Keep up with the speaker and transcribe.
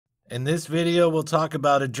In this video, we'll talk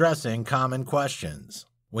about addressing common questions.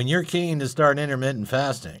 When you're keen to start intermittent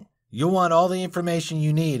fasting, you'll want all the information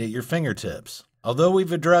you need at your fingertips. Although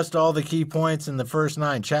we've addressed all the key points in the first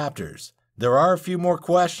 9 chapters, there are a few more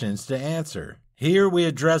questions to answer. Here we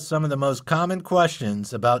address some of the most common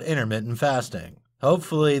questions about intermittent fasting.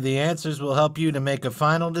 Hopefully, the answers will help you to make a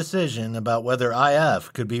final decision about whether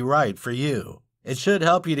IF could be right for you. It should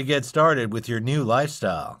help you to get started with your new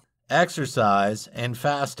lifestyle. Exercise and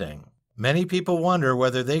fasting. Many people wonder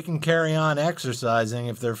whether they can carry on exercising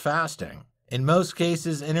if they're fasting. In most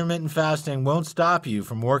cases, intermittent fasting won't stop you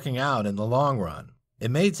from working out in the long run. It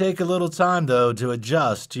may take a little time, though, to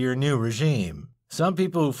adjust to your new regime. Some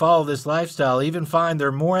people who follow this lifestyle even find they're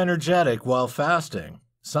more energetic while fasting.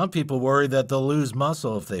 Some people worry that they'll lose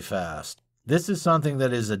muscle if they fast. This is something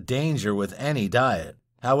that is a danger with any diet.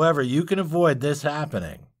 However, you can avoid this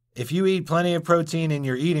happening. If you eat plenty of protein in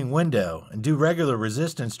your eating window and do regular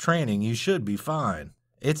resistance training, you should be fine.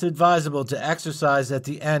 It's advisable to exercise at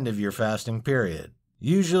the end of your fasting period.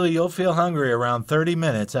 Usually you'll feel hungry around 30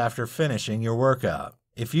 minutes after finishing your workout.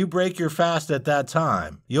 If you break your fast at that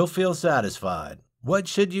time, you'll feel satisfied. What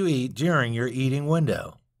should you eat during your eating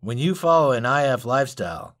window? When you follow an IF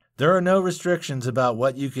lifestyle, there are no restrictions about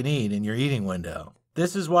what you can eat in your eating window.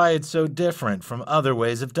 This is why it's so different from other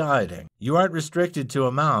ways of dieting. You aren't restricted to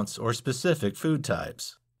amounts or specific food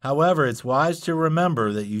types. However, it's wise to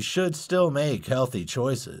remember that you should still make healthy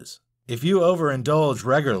choices. If you overindulge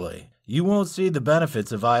regularly, you won't see the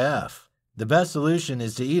benefits of IF. The best solution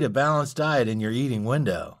is to eat a balanced diet in your eating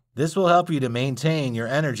window. This will help you to maintain your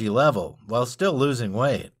energy level while still losing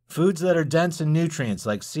weight. Foods that are dense in nutrients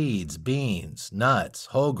like seeds, beans, nuts,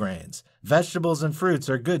 whole grains, vegetables, and fruits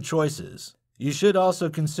are good choices. You should also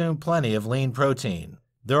consume plenty of lean protein.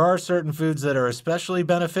 There are certain foods that are especially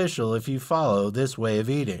beneficial if you follow this way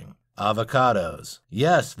of eating. Avocados.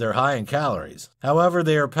 Yes, they're high in calories. However,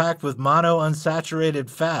 they are packed with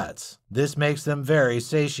monounsaturated fats. This makes them very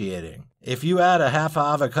satiating. If you add a half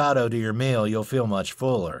avocado to your meal, you'll feel much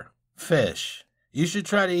fuller. Fish. You should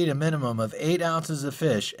try to eat a minimum of 8 ounces of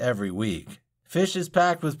fish every week. Fish is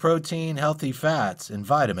packed with protein, healthy fats, and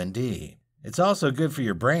vitamin D. It's also good for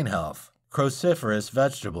your brain health. Cruciferous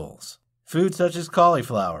vegetables. Foods such as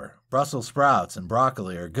cauliflower, Brussels sprouts, and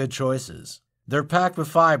broccoli are good choices. They're packed with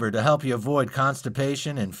fiber to help you avoid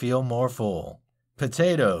constipation and feel more full.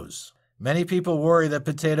 Potatoes. Many people worry that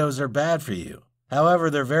potatoes are bad for you. However,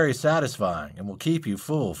 they're very satisfying and will keep you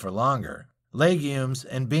full for longer. Legumes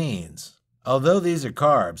and beans. Although these are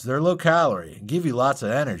carbs, they're low calorie and give you lots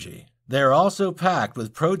of energy. They are also packed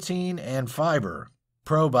with protein and fiber.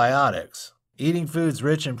 Probiotics. Eating foods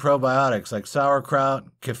rich in probiotics like sauerkraut,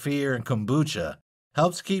 kefir, and kombucha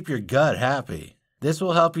helps keep your gut happy. This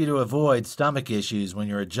will help you to avoid stomach issues when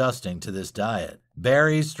you're adjusting to this diet.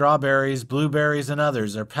 Berries, strawberries, blueberries, and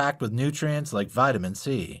others are packed with nutrients like vitamin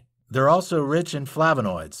C. They're also rich in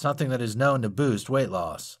flavonoids, something that is known to boost weight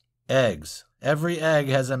loss. Eggs. Every egg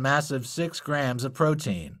has a massive 6 grams of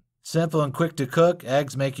protein. Simple and quick to cook,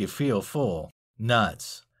 eggs make you feel full.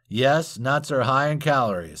 Nuts. Yes, nuts are high in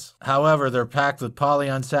calories. However, they're packed with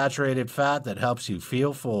polyunsaturated fat that helps you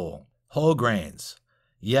feel full. Whole grains.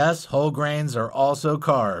 Yes, whole grains are also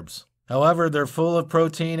carbs. However, they're full of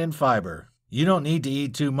protein and fiber. You don't need to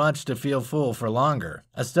eat too much to feel full for longer.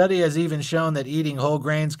 A study has even shown that eating whole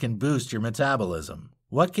grains can boost your metabolism.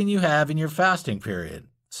 What can you have in your fasting period?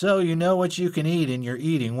 So you know what you can eat in your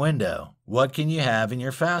eating window. What can you have in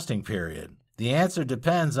your fasting period? The answer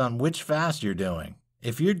depends on which fast you're doing.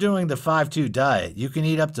 If you're doing the 5-2 diet, you can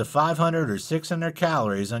eat up to 500 or 600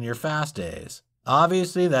 calories on your fast days.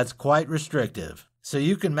 Obviously, that's quite restrictive. So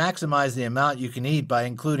you can maximize the amount you can eat by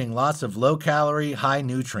including lots of low-calorie,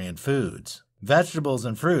 high-nutrient foods. Vegetables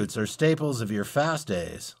and fruits are staples of your fast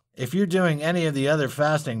days. If you're doing any of the other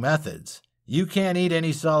fasting methods, you can't eat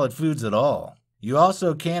any solid foods at all. You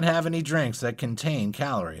also can't have any drinks that contain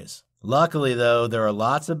calories. Luckily, though, there are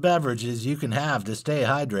lots of beverages you can have to stay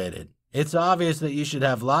hydrated. It's obvious that you should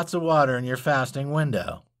have lots of water in your fasting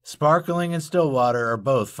window. Sparkling and still water are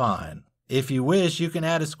both fine. If you wish, you can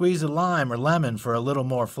add a squeeze of lime or lemon for a little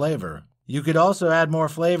more flavor. You could also add more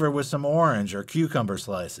flavor with some orange or cucumber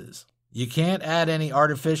slices. You can't add any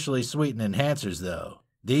artificially sweetened enhancers, though.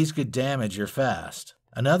 These could damage your fast.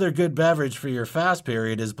 Another good beverage for your fast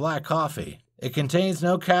period is black coffee. It contains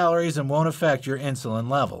no calories and won't affect your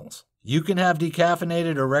insulin levels. You can have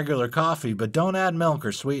decaffeinated or regular coffee, but don't add milk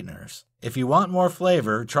or sweeteners. If you want more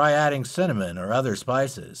flavor, try adding cinnamon or other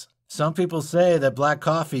spices. Some people say that black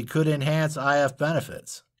coffee could enhance IF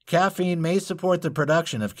benefits. Caffeine may support the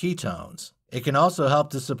production of ketones. It can also help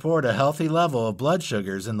to support a healthy level of blood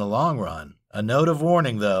sugars in the long run. A note of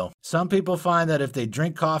warning though, some people find that if they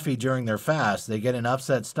drink coffee during their fast, they get an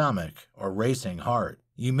upset stomach or racing heart.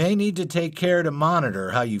 You may need to take care to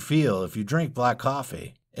monitor how you feel if you drink black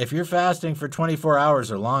coffee. If you're fasting for 24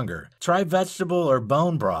 hours or longer, try vegetable or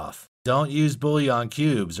bone broth. Don't use bouillon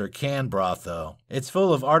cubes or canned broth though. It's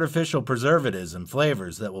full of artificial preservatives and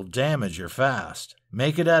flavors that will damage your fast.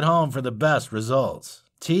 Make it at home for the best results.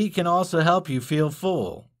 Tea can also help you feel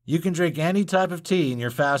full. You can drink any type of tea in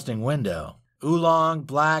your fasting window. Oolong,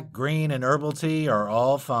 black, green, and herbal tea are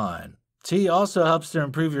all fine. Tea also helps to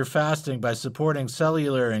improve your fasting by supporting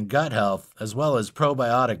cellular and gut health as well as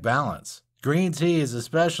probiotic balance. Green tea is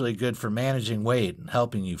especially good for managing weight and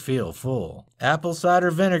helping you feel full. Apple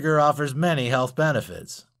cider vinegar offers many health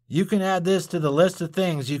benefits. You can add this to the list of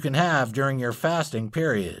things you can have during your fasting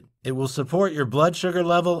period. It will support your blood sugar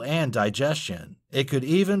level and digestion. It could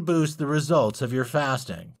even boost the results of your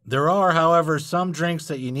fasting. There are, however, some drinks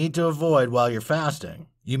that you need to avoid while you're fasting.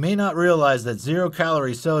 You may not realize that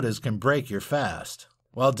zero-calorie sodas can break your fast.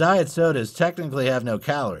 While diet sodas technically have no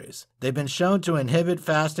calories, they've been shown to inhibit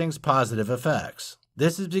fasting's positive effects.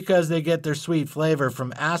 This is because they get their sweet flavor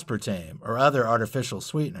from aspartame or other artificial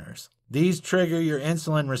sweeteners. These trigger your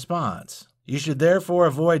insulin response. You should therefore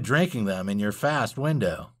avoid drinking them in your fast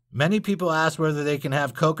window. Many people ask whether they can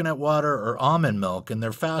have coconut water or almond milk in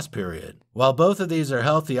their fast period. While both of these are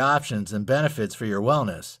healthy options and benefits for your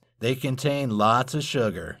wellness, they contain lots of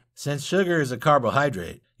sugar. Since sugar is a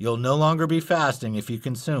carbohydrate, you'll no longer be fasting if you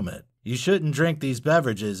consume it. You shouldn't drink these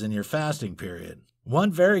beverages in your fasting period.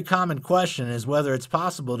 One very common question is whether it's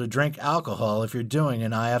possible to drink alcohol if you're doing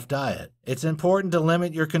an IF diet. It's important to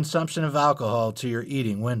limit your consumption of alcohol to your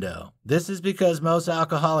eating window. This is because most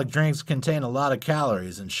alcoholic drinks contain a lot of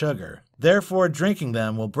calories and sugar. Therefore, drinking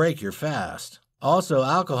them will break your fast. Also,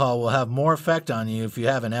 alcohol will have more effect on you if you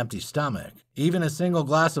have an empty stomach. Even a single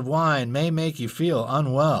glass of wine may make you feel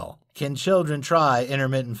unwell. Can children try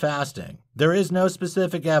intermittent fasting? There is no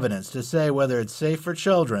specific evidence to say whether it's safe for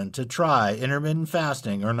children to try intermittent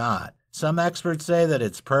fasting or not. Some experts say that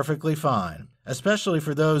it's perfectly fine, especially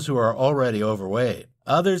for those who are already overweight.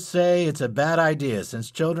 Others say it's a bad idea since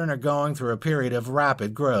children are going through a period of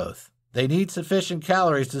rapid growth. They need sufficient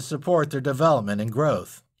calories to support their development and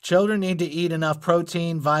growth. Children need to eat enough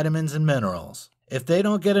protein, vitamins, and minerals. If they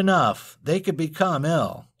don't get enough, they could become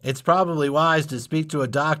ill. It's probably wise to speak to a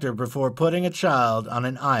doctor before putting a child on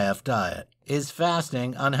an IF diet. Is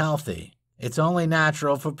fasting unhealthy? It's only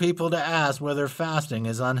natural for people to ask whether fasting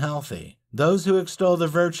is unhealthy. Those who extol the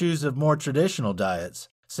virtues of more traditional diets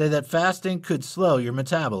say that fasting could slow your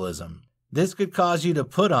metabolism. This could cause you to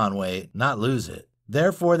put on weight, not lose it.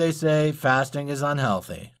 Therefore, they say fasting is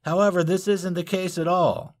unhealthy. However, this isn't the case at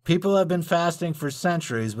all. People have been fasting for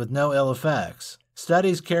centuries with no ill effects.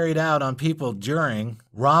 Studies carried out on people during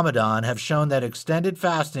Ramadan have shown that extended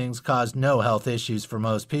fastings cause no health issues for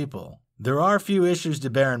most people. There are a few issues to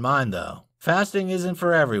bear in mind, though. Fasting isn't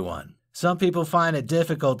for everyone. Some people find it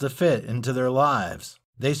difficult to fit into their lives.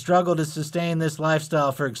 They struggle to sustain this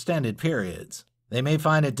lifestyle for extended periods. They may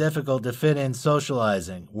find it difficult to fit in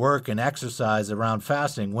socializing, work, and exercise around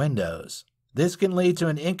fasting windows. This can lead to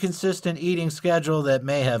an inconsistent eating schedule that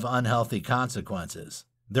may have unhealthy consequences.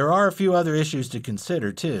 There are a few other issues to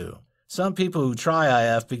consider, too. Some people who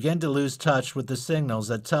try IF begin to lose touch with the signals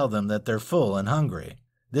that tell them that they're full and hungry.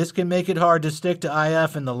 This can make it hard to stick to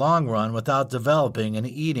IF in the long run without developing an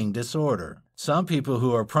eating disorder. Some people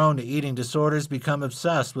who are prone to eating disorders become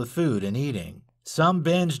obsessed with food and eating. Some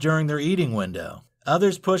binge during their eating window.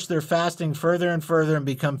 Others push their fasting further and further and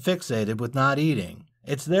become fixated with not eating.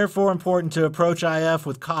 It's therefore important to approach IF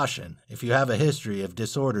with caution if you have a history of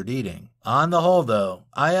disordered eating. On the whole, though,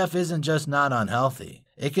 IF isn't just not unhealthy.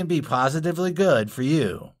 It can be positively good for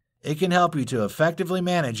you. It can help you to effectively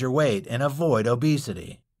manage your weight and avoid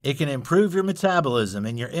obesity. It can improve your metabolism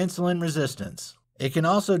and your insulin resistance. It can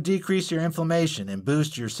also decrease your inflammation and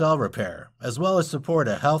boost your cell repair, as well as support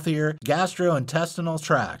a healthier gastrointestinal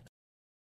tract.